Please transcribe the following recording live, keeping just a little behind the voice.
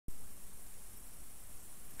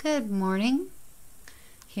Good morning,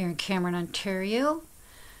 here in Cameron, Ontario,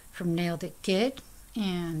 from Nailed It Good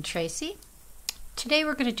and Tracy. Today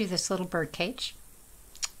we're going to do this little bird cage.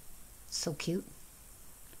 So cute.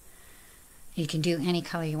 You can do any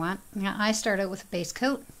color you want. Now, I start out with a base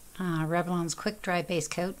coat, Revlon's Quick Dry Base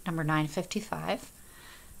Coat, number 955.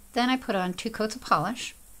 Then I put on 2 coats of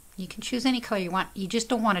polish. You can choose any color you want. You just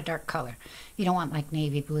don't want a dark color. You don't want like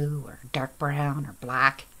navy blue or dark brown or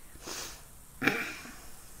black.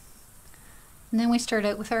 And then we start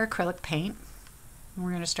out with our acrylic paint. And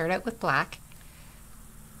we're going to start out with black.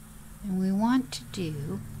 And we want to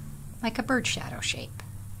do like a bird shadow shape.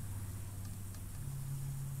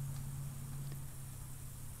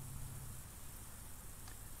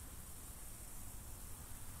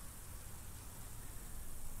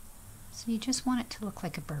 So you just want it to look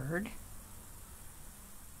like a bird.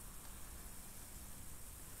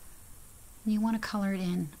 And you want to color it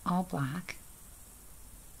in all black.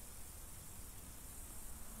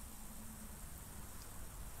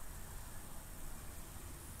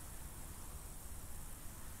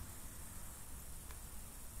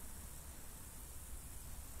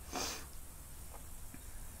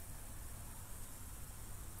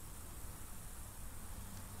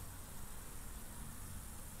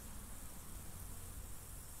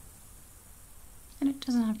 And it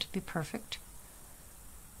doesn't have to be perfect.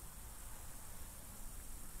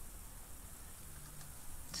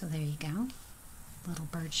 So there you go, little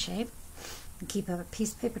bird shape. And keep a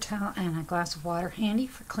piece of paper towel and a glass of water handy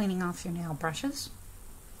for cleaning off your nail brushes.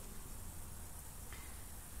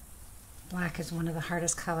 Black is one of the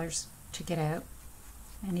hardest colors to get out.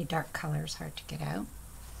 Any dark color is hard to get out.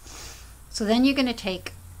 So then you're going to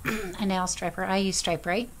take a nail striper. I use Stripe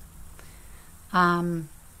Right.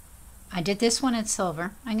 I did this one in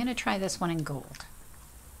silver. I'm going to try this one in gold.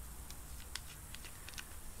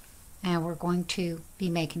 And we're going to be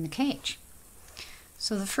making the cage.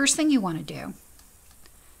 So the first thing you want to do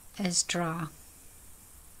is draw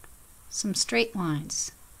some straight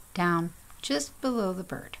lines down just below the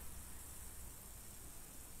bird.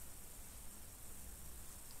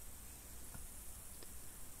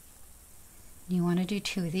 You want to do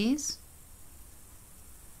 2 of these.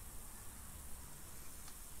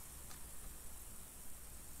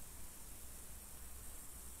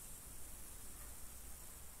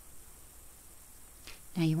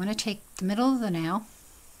 Now you want to take the middle of the nail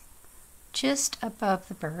just above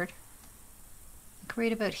the bird, like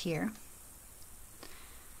right about here,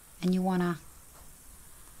 and you want to,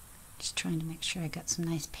 just trying to make sure I got some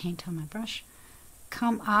nice paint on my brush,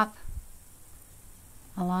 come up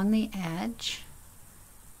along the edge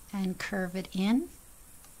and curve it in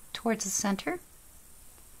towards the center,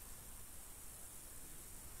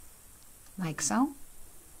 like so.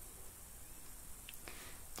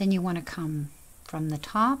 Then you want to come from the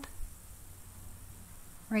top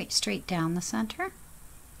right straight down the center.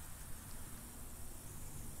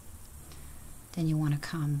 Then you want to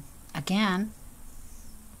come again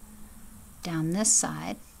down this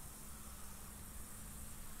side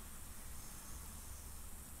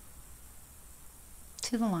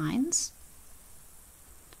to the lines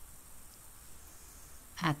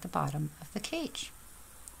at the bottom of the cage.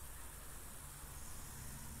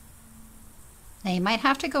 Now you might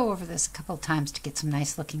have to go over this a couple of times to get some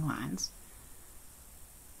nice looking lines.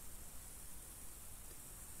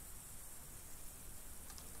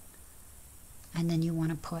 And then you want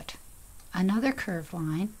to put another curved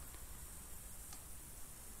line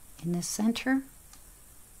in the center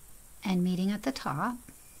and meeting at the top.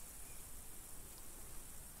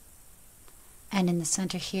 And in the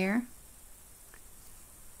center here,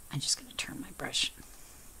 I'm just going to turn my brush,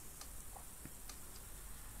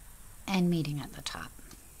 and meeting at the top,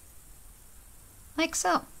 like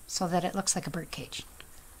so, so that it looks like a bird cage.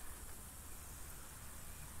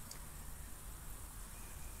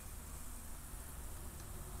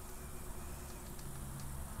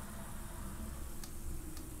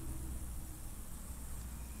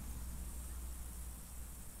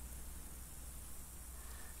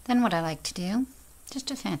 Then what I like to do, just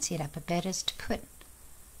to fancy it up a bit, is to put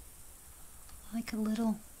like a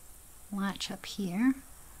little latch up here,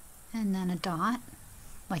 and then a dot,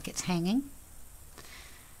 like it's hanging.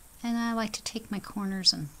 And I like to take my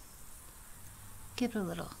corners and give it a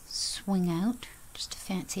little swing out, just to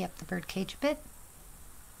fancy up the bird cage a bit.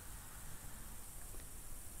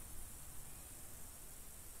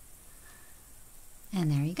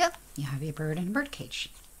 And there you go. You have your bird in a bird cage.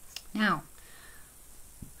 Now,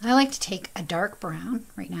 I like to take a dark brown.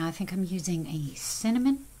 Right now I think I'm using a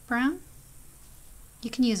cinnamon brown. You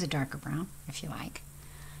can use a darker brown if you like.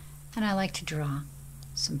 And I like to draw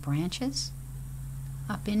some branches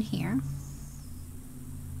up in here.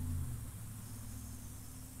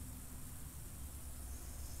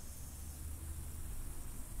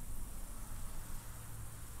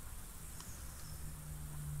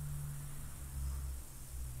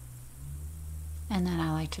 And then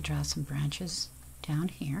I like to draw some branches down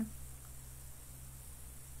here.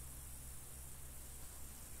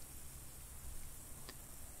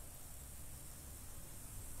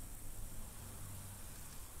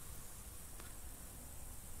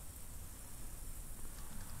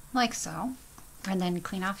 Like so. And then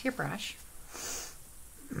clean off your brush.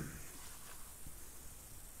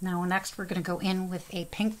 Now next we're going to go in with a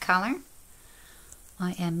pink color.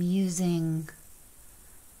 I am using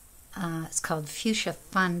it's called Fuchsia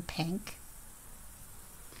Fun Pink.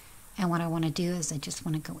 And what I want to do is I just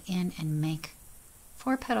want to go in and make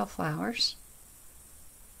 4 petal flowers.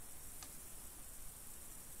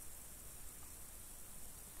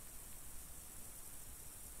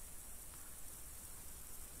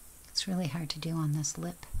 It's really hard to do on this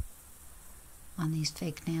lip, on these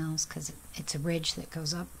fake nails, because it's a ridge that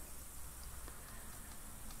goes up.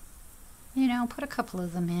 You know, put a couple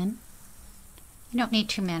of them in. You don't need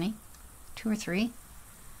too many, 2 or 3.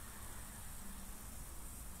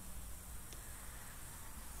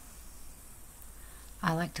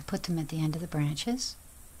 I like to put them at the end of the branches.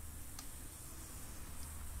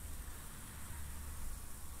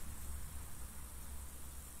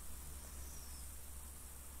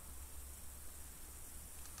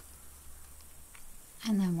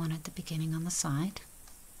 And then one at the beginning on the side.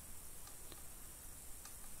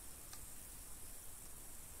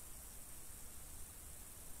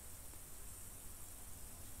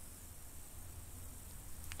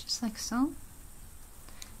 Just like so.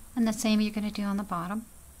 And the same you're going to do on the bottom.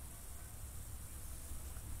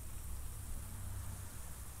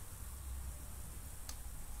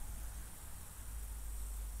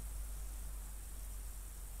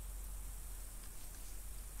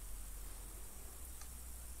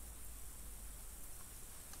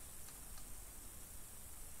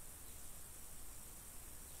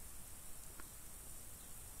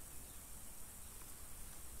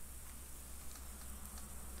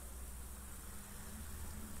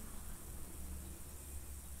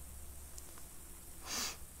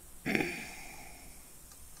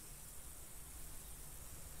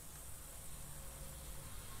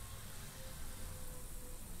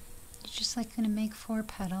 Just like going to make 4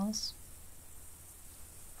 petals.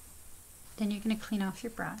 Then you're going to clean off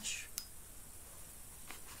your brush.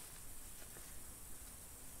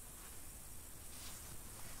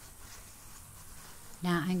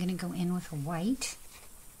 Now I'm going to go in with a white.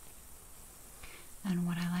 And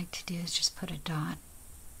what I like to do is just put a dot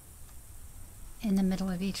in the middle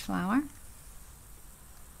of each flower.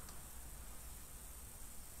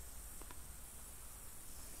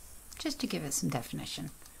 Just to give it some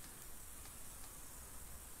definition.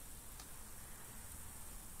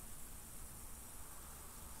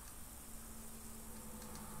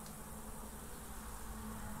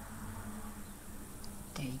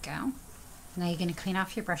 There you go. Now you're going to clean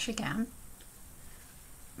off your brush again.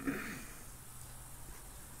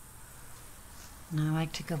 Now I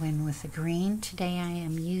like to go in with a green. Today I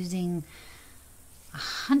am using a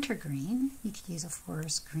hunter green. You could use a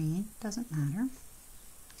forest green, doesn't matter.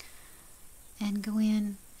 And go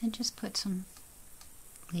in and just put some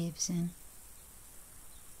leaves in.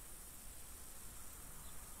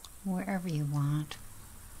 Wherever you want.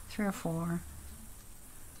 3 or 4.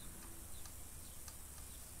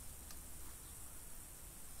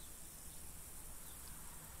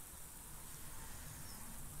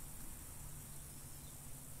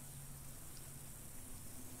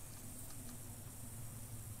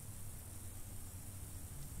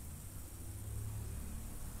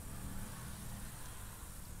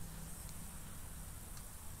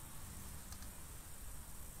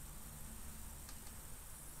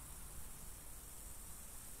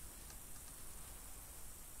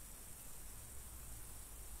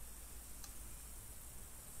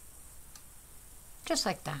 Just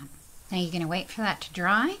like that. Now you're going to wait for that to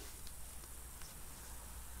dry.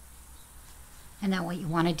 And then what you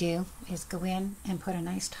want to do is go in and put a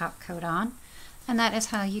nice top coat on. And that is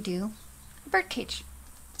how you do a birdcage.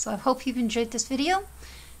 So I hope you've enjoyed this video.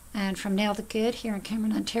 And from Nailed It Good here in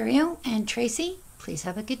Cameron, Ontario, and Tracy, please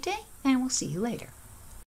have a good day, and we'll see you later.